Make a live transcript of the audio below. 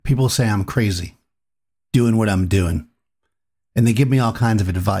People say I'm crazy doing what I'm doing, and they give me all kinds of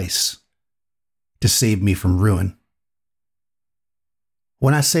advice to save me from ruin.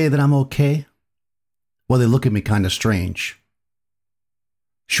 When I say that I'm okay, well, they look at me kind of strange.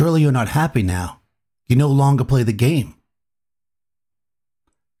 Surely you're not happy now. You no longer play the game.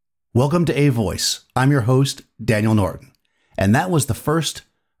 Welcome to A Voice. I'm your host, Daniel Norton, and that was the first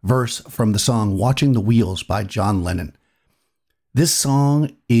verse from the song Watching the Wheels by John Lennon. This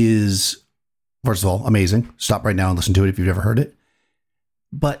song is, first of all, amazing. Stop right now and listen to it if you've never heard it.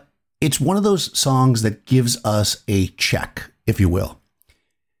 But it's one of those songs that gives us a check, if you will.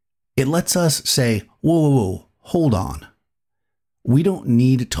 It lets us say, whoa, hold on. We don't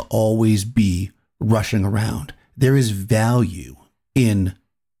need to always be rushing around. There is value in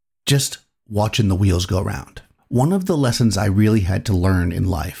just watching the wheels go around. One of the lessons I really had to learn in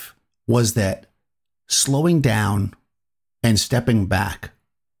life was that slowing down and stepping back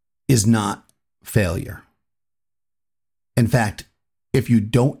is not failure. In fact, if you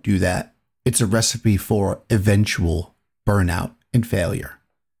don't do that, it's a recipe for eventual burnout and failure.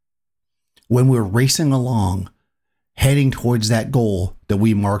 When we're racing along, heading towards that goal that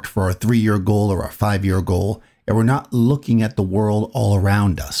we marked for our 3-year goal or our 5-year goal, and we're not looking at the world all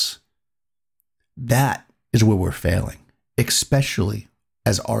around us, that is where we're failing, especially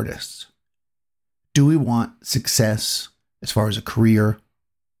as artists. Do we want success as far as a career?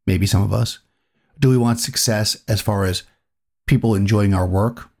 Maybe some of us. Do we want success as far as people enjoying our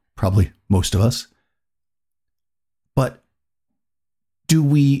work? Probably most of us. But do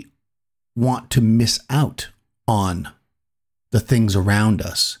we want to miss out on the things around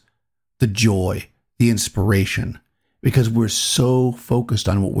us, the joy, the inspiration, because we're so focused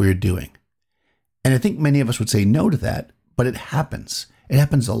on what we're doing? And I think many of us would say no to that, but it happens. It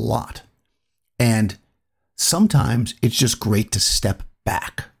happens a lot. And sometimes it's just great to step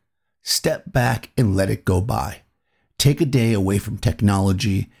back. Step back and let it go by. Take a day away from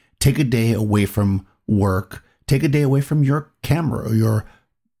technology. Take a day away from work. Take a day away from your camera or your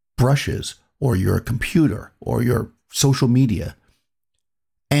brushes or your computer or your social media.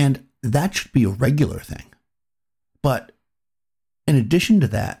 And that should be a regular thing. But in addition to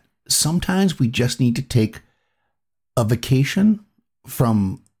that, sometimes we just need to take a vacation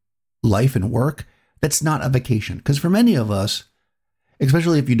from life and work that's not a vacation. Because for many of us,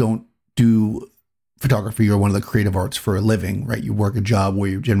 especially if you don't do photography or one of the creative arts for a living, right? You work a job where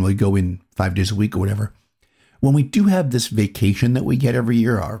you generally go in 5 days a week or whatever. When we do have this vacation that we get every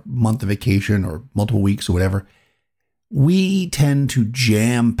year, our month of vacation or multiple weeks or whatever, we tend to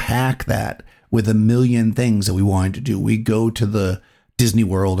jam pack that with a million things that we wanted to do. We go to the Disney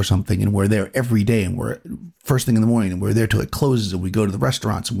World or something, and we're there every day, and we're first thing in the morning, and we're there till it closes, and we go to the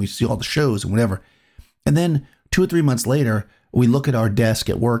restaurants, and we see all the shows and whatever. And then 2 or 3 months later, we look at our desk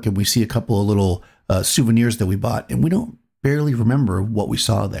at work, and we see a couple of little souvenirs that we bought, and we don't barely remember what we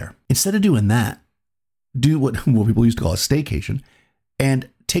saw there. Instead of doing that, do what people used to call a staycation, and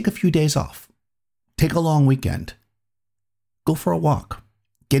take a few days off. Take a long weekend. Go for a walk.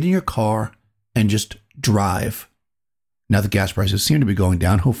 Get in your car and just drive. Now the gas prices seem to be going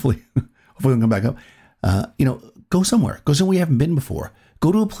down. Hopefully they'll come back up. Go somewhere. Go somewhere you haven't been before.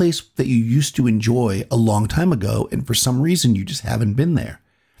 Go to a place that you used to enjoy a long time ago, and for some reason you just haven't been there.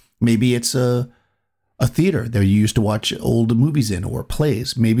 Maybe it's a theater that you used to watch old movies in or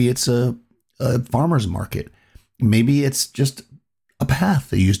plays. Maybe it's a farmer's market. Maybe it's just a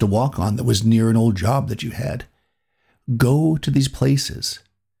path that you used to walk on that was near an old job that you had. Go to these places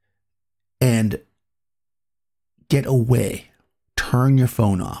and get away. Turn your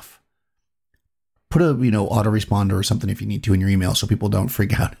phone off. Put a, autoresponder or something if you need to in your email so people don't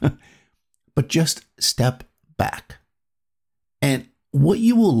freak out. But just step back. And what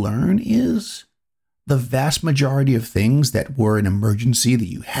you will learn is the vast majority of things that were an emergency that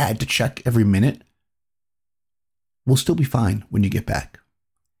you had to check every minute will still be fine when you get back.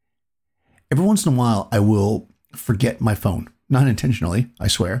 Every once in a while, I will forget my phone, not intentionally, I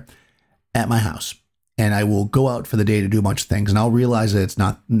swear, at my house. And I will go out for the day to do a bunch of things, and I'll realize that it's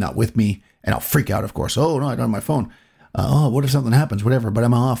not with me, and I'll freak out, of course. Oh, no, I don't have my phone. What if something happens? Whatever, but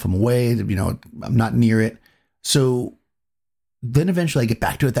I'm off, I'm away, I'm not near it. So then eventually I get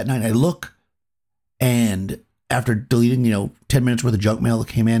back to it that night, and I look, and after deleting, 10 minutes worth of junk mail that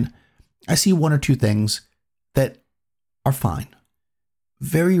came in, I see 1 or 2 things that are fine.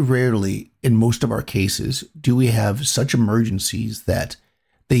 Very rarely, in most of our cases, do we have such emergencies that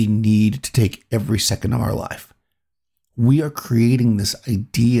they need to take every second of our life. We are creating this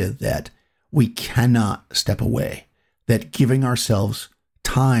idea that we cannot step away, that giving ourselves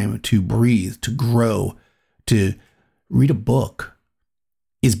time to breathe, to grow, to read a book,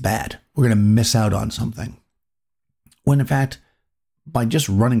 is bad. We're going to miss out on something. When in fact, by just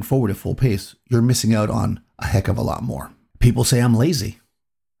running forward at full pace, you're missing out on a heck of a lot more. People say I'm lazy,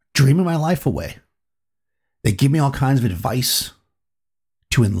 dreaming my life away. They give me all kinds of advice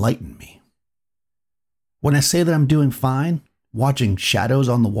to enlighten me. When I say that I'm doing fine, watching shadows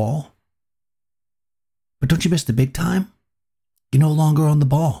on the wall, but don't you miss the big time? You're no longer on the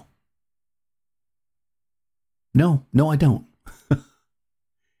ball. No, I don't.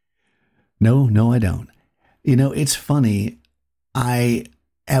 No, I don't. You know, it's funny. I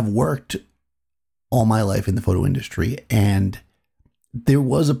have worked all my life in the photo industry, and there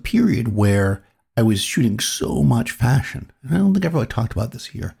was a period where I was shooting so much fashion. I don't think I've really talked about this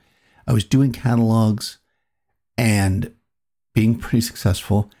here. I was doing catalogs and being pretty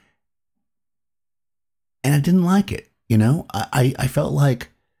successful, and I didn't like it. You know, I felt like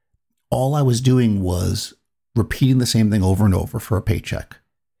all I was doing was repeating the same thing over and over for a paycheck.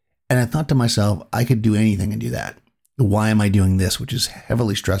 And I thought to myself, I could do anything and do that. Why am I doing this, which is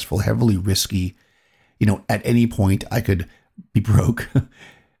heavily stressful, heavily risky? You know, at any point I could be broke.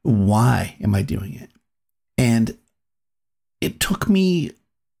 Why am I doing it? And it took me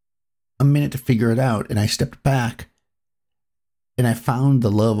a minute to figure it out. And I stepped back and I found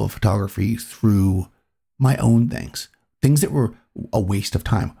the love of photography through my own things that were a waste of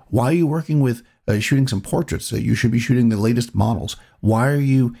time. Why are you working with shooting some portraits? You should be shooting the latest models. Why are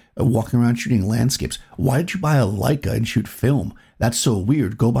you walking around shooting landscapes? Why did you buy a Leica and shoot film? That's so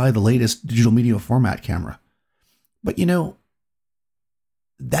weird. Go buy the latest digital media format camera. But you know,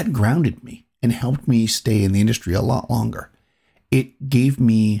 that grounded me and helped me stay in the industry a lot longer. It gave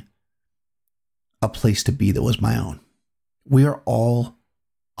me a place to be that was my own. We are all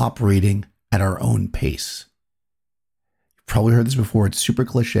operating at our own pace. You've probably heard this before. It's super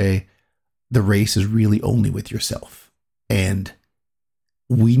cliche. The race is really only with yourself. And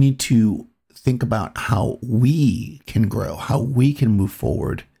we need to think about how we can grow, how we can move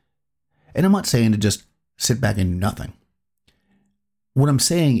forward. And I'm not saying to just sit back and do nothing. What I'm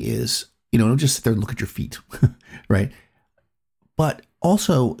saying is, you know, don't just sit there and look at your feet, right? But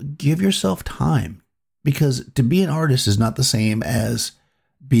also give yourself time, because to be an artist is not the same as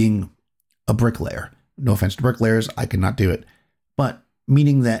being a bricklayer. No offense to bricklayers, I cannot do it. But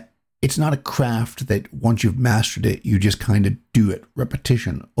meaning that it's not a craft that once you've mastered it, you just kind of do it,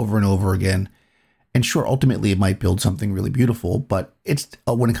 repetition over and over again. And sure, ultimately it might build something really beautiful, but it's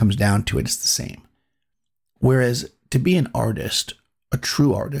when it comes down to it, it's the same. Whereas to be an artist, a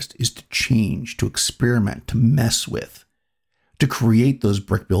true artist, is to change, to experiment, to mess with, to create those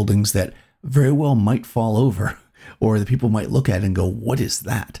brick buildings that very well might fall over, or the people might look at it and go, what is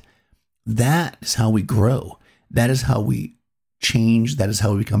that? That is how we grow. That is how we change. That is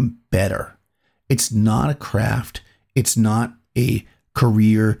how we become better. It's not a craft. It's not a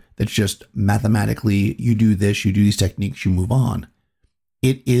career that's just mathematically, you do this, you do these techniques, you move on.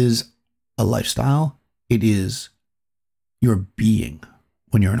 It is a lifestyle. It is your being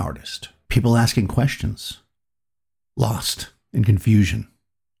when you're an artist. People asking questions, lost in confusion.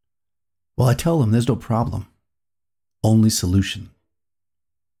 Well, I tell them there's no problem, only solution.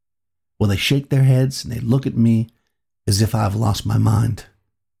 Well, they shake their heads and they look at me as if I've lost my mind.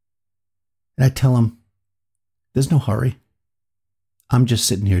 And I tell them, there's no hurry. I'm just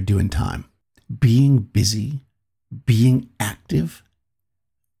sitting here doing time. Being busy, being active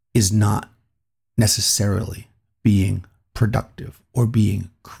is not necessarily being productive or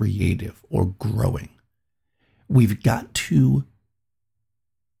being creative or growing. We've got to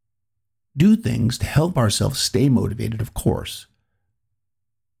do things to help ourselves stay motivated, of course.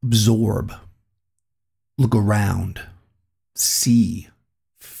 Absorb, look around, see,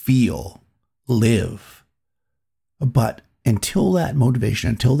 feel, live. But until that motivation,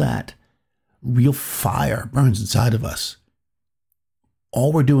 until that real fire burns inside of us,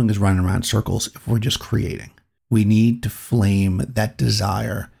 all we're doing is running around circles if we're just creating. We need to flame that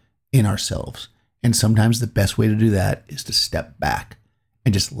desire in ourselves. And sometimes the best way to do that is to step back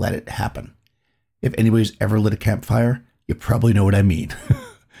and just let it happen. If anybody's ever lit a campfire, you probably know what I mean.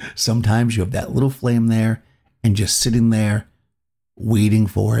 Sometimes you have that little flame there and just sitting there, waiting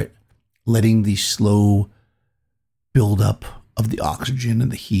for it, letting the slow buildup of the oxygen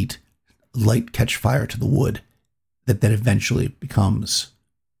and the heat light catch fire to the wood that then eventually becomes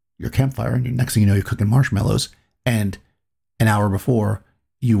your campfire. And next thing you know, you're cooking marshmallows. And an hour before,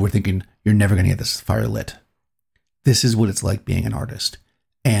 you were thinking you're never going to get this fire lit. This is what it's like being an artist.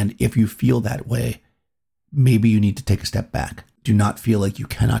 And if you feel that way, maybe you need to take a step back. Do not feel like you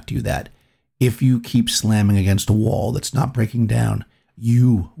cannot do that. If you keep slamming against a wall that's not breaking down,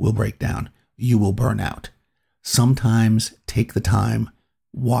 you will break down. You will burn out. Sometimes take the time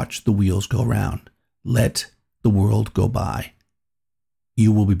watch the wheels go round. Let the world go by.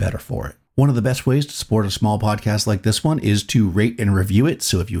 You will be better for it. One of the best ways to support a small podcast like this one is to rate and review it.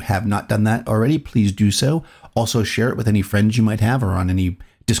 So if you have not done that already, please do so. Also share it with any friends you might have or on any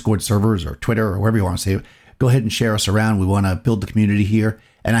Discord servers or Twitter or wherever you want to say it. Go ahead and share us around. We want to build the community here.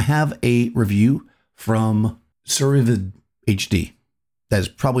 And I have a review from Surivid HD. That is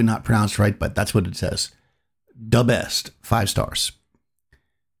probably not pronounced right, but that's what it says. The best, 5 stars.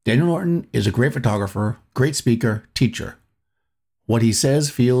 Daniel Norton is a great photographer, great speaker, teacher. What he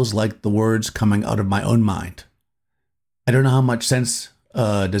says feels like the words coming out of my own mind. I don't know how much sense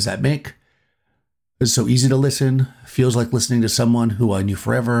does that make. It's so easy to listen. Feels like listening to someone who I knew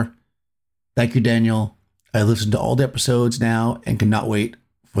forever. Thank you, Daniel. I listened to all the episodes now and cannot wait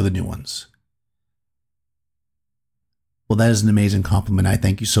for the new ones. Well, that is an amazing compliment. I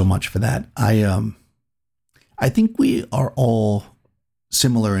thank you so much for that. I think we are all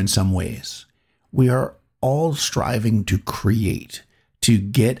similar in some ways. We are all striving to create, to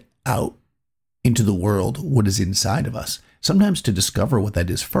get out into the world what is inside of us. Sometimes to discover what that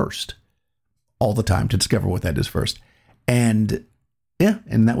is first. All the time to discover what that is first. And yeah,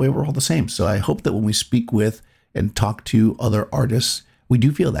 and that way we're all the same. So I hope that when we speak with and talk to other artists, we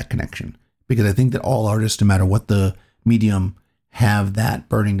do feel that connection. Because I think that all artists, no matter what the medium, have that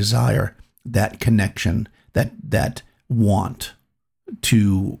burning desire, that connection, that want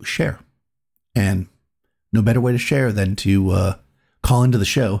to share. And no better way to share than to call into the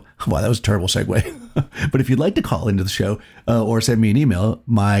show. Wow, that was a terrible segue. But if you'd like to call into the show or send me an email,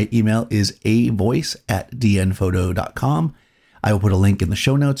 my email is avoice@dnphoto.com. I will put a link in the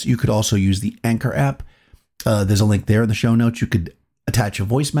show notes. You could also use the Anchor app. There's a link there in the show notes. You could attach a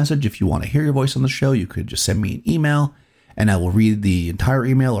voice message. If you want to hear your voice on the show, you could just send me an email and I will read the entire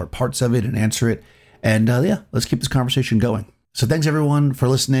email or parts of it and answer it. And yeah, let's keep this conversation going. So thanks everyone for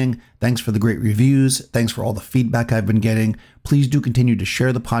listening. Thanks for the great reviews. Thanks for all the feedback I've been getting. Please do continue to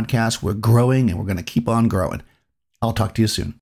share the podcast. We're growing and we're going to keep on growing. I'll talk to you soon.